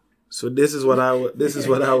now? So this is what I would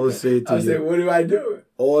say to you. I say, what do I do?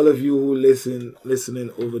 All of you who listening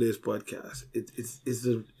over this podcast,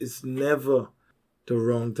 it's never the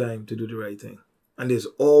wrong time to do the right thing, and there's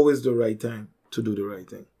always the right time to do the right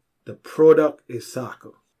thing. The product is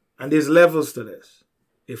soccer, and there's levels to this.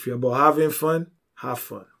 If you're about having fun, have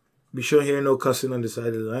fun. We shouldn't hear no cussing on the side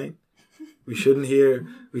of the line. We shouldn't hear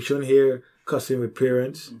cussing with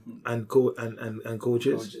parents and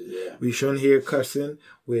coaches. Yeah. We shouldn't hear cussing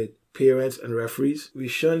with parents and referees. We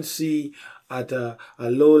shouldn't see at a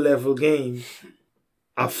low level game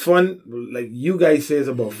a fun, like you guys say, it's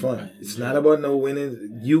about fun. It's not about no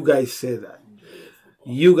winning. You guys said that.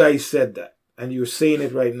 You guys said that. And you're saying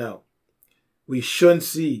it right now. We shouldn't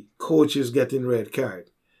see coaches getting red card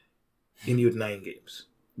in youth 9 games.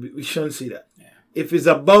 We shouldn't see that. Yeah. If it's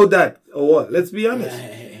about that, or what? Let's be honest.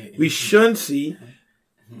 We shouldn't see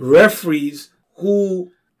referees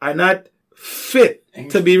who are not fit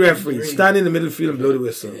to be referees stand in the middle field and blow the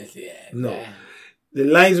whistle. No. The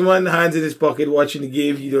linesman, hands in his pocket, watching the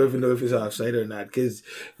game. You don't even know if it's offside or not. Because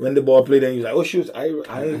when the ball played, then he's like, "Oh shoot,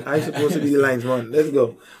 I supposed to be the linesman. Let's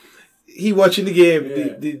go." He watching the game.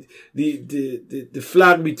 Yeah. The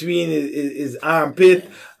flag between his armpit,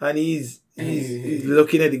 and he's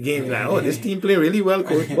looking at the game like, "Oh, this team playing really well,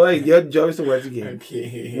 coach. Boy, your job is to watch the game.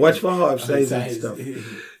 Okay. Watch for offsides and stuff."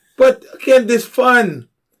 But again, this fun.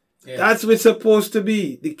 Yeah. That's what it's supposed to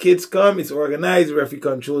be. The kids come, it's organized, the referee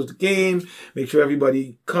controls the game, make sure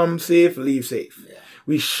everybody comes safe, leave safe. Yeah.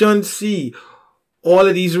 We shouldn't see all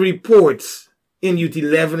of these reports in Youth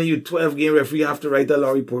 11 and Youth 12 game. Referee have to write a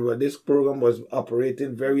long report. But this program was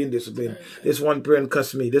operating very indisciplined. Yeah. This one parent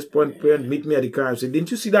cussed me. This one parent meet me at the car and said,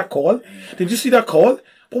 "Didn't you see that call? Yeah. Did you see that call?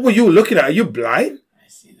 What were you looking at? Are you blind? I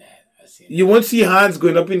see that. You won't see hands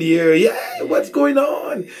going up in the air. Yeah, what's going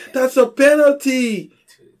on? That's a penalty."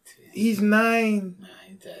 He's 9.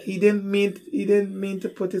 He didn't mean to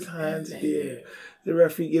put his hands there. The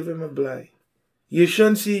referee gave him a blind. You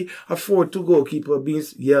shouldn't see a 4-2 goalkeeper being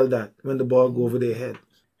yelled at when the ball go over their head.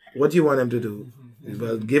 What do you want them to do?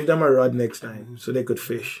 Well, give them a rod next time so they could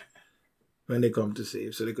fish when they come to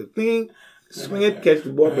save. So they could swing it, catch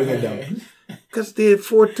the ball, bring it down. Because they're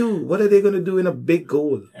 4-2. What are they going to do in a big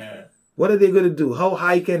goal? What are they going to do? How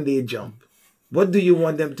high can they jump? What do you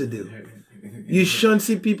want them to do? You shouldn't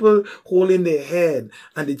see people holding their head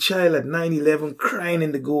and the child at 9-11 crying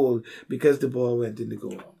in the goal because the ball went in the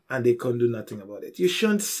goal and they couldn't do nothing about it. You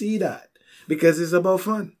shouldn't see that because it's about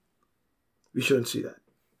fun. We shouldn't see that.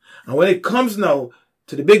 And when it comes now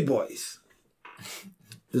to the big boys,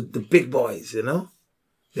 the big boys, you know,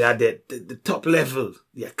 they are the top level,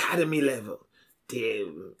 the academy level, the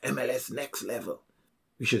MLS next level.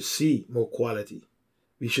 We should see more quality.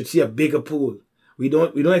 We should see a bigger pool. We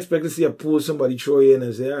don't expect to see a pool somebody throw you in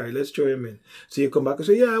and say, all right, let's throw him in. So you come back and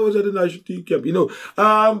say, yeah, I was at the national team camp. You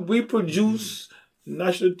know, we produce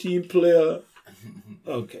national team player.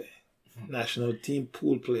 Okay. National team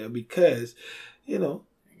pool player because, you know,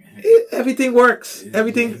 everything works.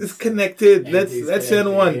 Everything is connected. Let's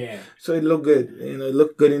send one. Yeah. So it look good. You know, it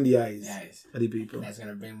look good in the eyes of the people. That's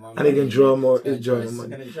gonna bring more money. And they can draw more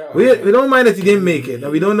money. We don't mind that he didn't make it.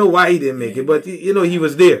 And we don't know why he didn't make it, but you know he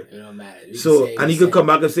was there. It don't matter. So and he could come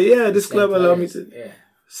back and say, yeah, this club allowed me to. Yeah.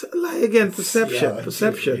 So, lie again,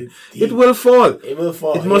 perception. It will fall. It will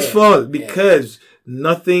fall. It must fall because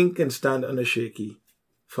nothing can stand on a shaky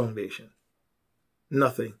foundation.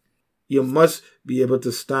 Nothing. You must be able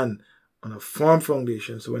to stand on a firm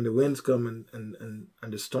foundation. So when the winds come and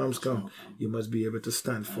the storms come, you must be able to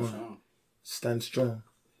stand firm, stand strong.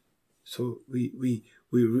 So we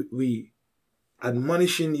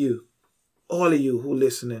admonishing you, all of you who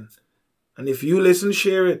listening, and if you listen,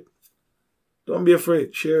 share it. Don't be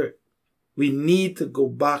afraid, share it. We need to go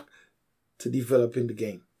back to developing the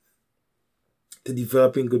game, to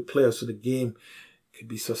developing good players so the game can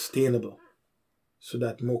be sustainable, so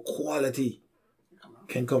that more quality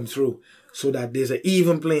can come through, so that there's an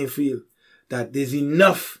even playing field, that there's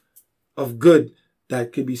enough of good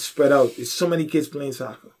that could be spread out. There's so many kids playing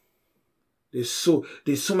soccer. There's so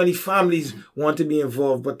many families want to be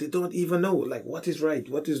involved, but they don't even know like what is right,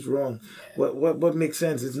 what is wrong, what makes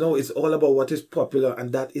sense. It's all about what is popular,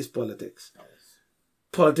 and that is politics.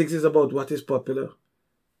 Politics is about what is popular.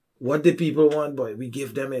 What the people want, boy, we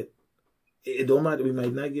give them it. It don't matter. We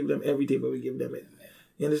might not give them everything, but we give them it.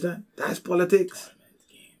 You understand? That's politics.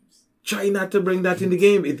 Try not to bring that in the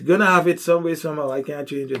game. It's gonna have it some way, somehow. I can't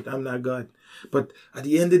change it. I'm not God. But at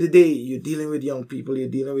the end of the day, you're dealing with young people, you're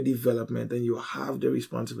dealing with development, and you have the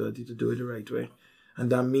responsibility to do it the right way. And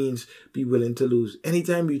that means be willing to lose.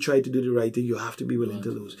 Anytime you try to do the right thing, you have to be willing to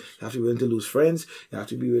lose. You have to be willing to lose friends. You have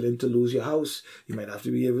to be willing to lose your house. You might have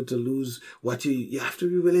to be able to lose what you have to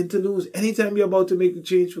be willing to lose. Anytime you're about to make the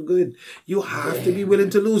change for good, you have to be willing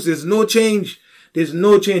to lose. There's no change. There's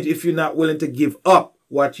no change if you're not willing to give up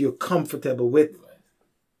what you're comfortable with.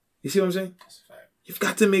 You see what I'm saying? You've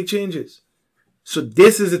got to make changes. So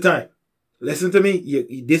this is the time. Listen to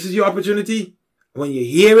me. This is your opportunity. When you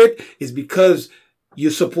hear it, it's because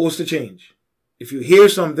you're supposed to change. If you hear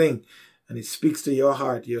something and it speaks to your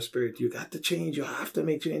heart, your spirit, you got to change. You have to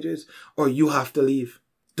make changes or you have to leave.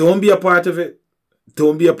 Don't be a part of it.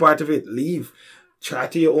 Don't be a part of it. Leave. Try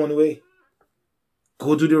to your own way.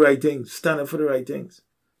 Go do the right things. Stand up for the right things.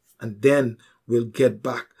 And then we'll get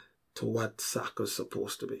back to what soccer's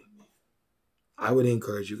supposed to be. I would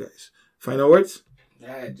encourage you guys. Final words?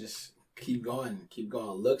 Yeah, just keep going. Keep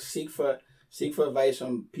going. Look, seek for advice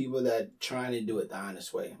from people that trying to do it the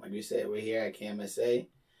honest way. Like we said, we're here at KMSA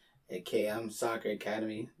at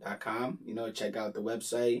kmsocceracademy.com. Check out the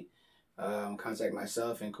website. Contact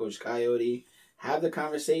myself and Coach Kayode. Have the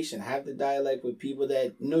conversation. Have the dialogue with people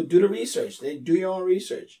that do the research. They do your own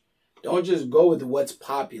research. Don't just go with what's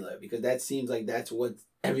popular, because that seems like that's what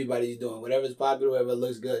everybody's doing. Whatever's popular, whatever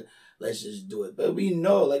looks good, let's just do it. But we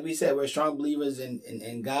know, like we said, we're strong believers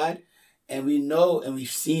in God. And we know and we've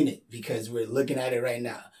seen it because we're looking at it right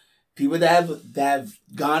now. People that have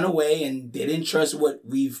gone away and they didn't trust what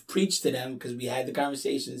we've preached to them because we had the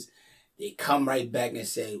conversations, they come right back and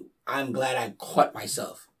say, I'm glad I caught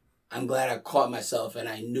myself. I'm glad I caught myself and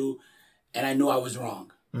I knew I was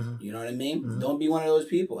wrong. Mm-hmm. You know what I mean? Mm-hmm. Don't be one of those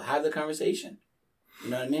people. Have the conversation.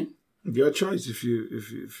 You know what I mean? Your choice if you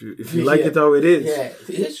like it how it is. Yeah,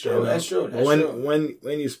 it's true. That's true. When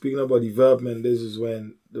you're speaking about development, this is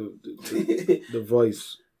when the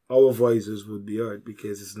voice, our voices would be heard,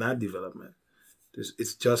 because it's not development.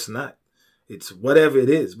 It's just not. It's whatever it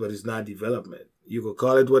is, but it's not development. You could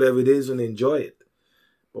call it whatever it is and enjoy it.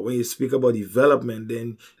 But when you speak about development,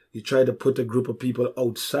 then you try to put a group of people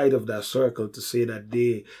outside of that circle to say that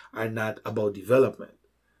they are not about development.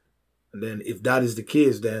 And then if that is the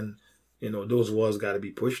case, then those walls got to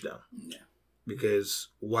be pushed down. Yeah. Because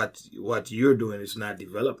what you're doing is not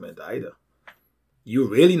development either. You're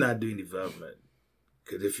really not doing development.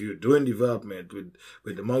 Because if you're doing development with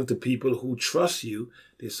the amount of people who trust you,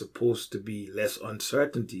 there's supposed to be less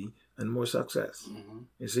uncertainty and more success. Mm-hmm.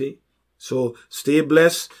 You see? So stay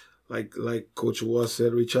blessed. Like Coach Awal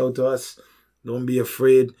said, reach out to us. Don't be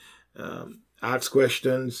afraid. Ask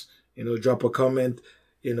questions. Drop a comment.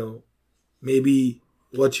 Maybe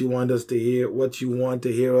what you want us to hear, what you want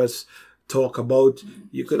to hear us talk about.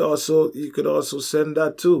 You could also send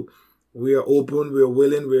that too. We are open, we're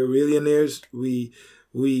willing, we're millionaires. We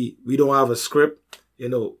don't have a script.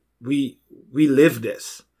 We live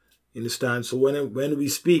this. You understand? So when we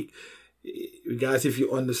speak, regardless if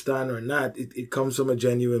you understand or not, it comes from a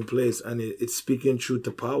genuine place and it's speaking truth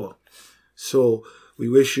to power. So we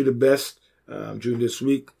wish you the best during this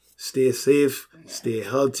week. Stay safe, stay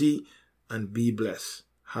healthy, and be blessed.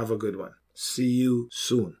 Have a good one. See you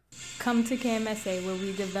soon. Come to KMSA, where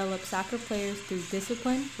we develop soccer players through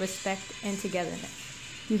discipline, respect, and togetherness.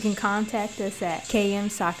 You can contact us at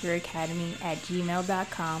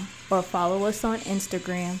kmsocceracademy@gmail.com or follow us on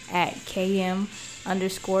Instagram at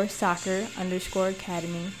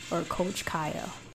km_soccer_academy or Coach Kyle.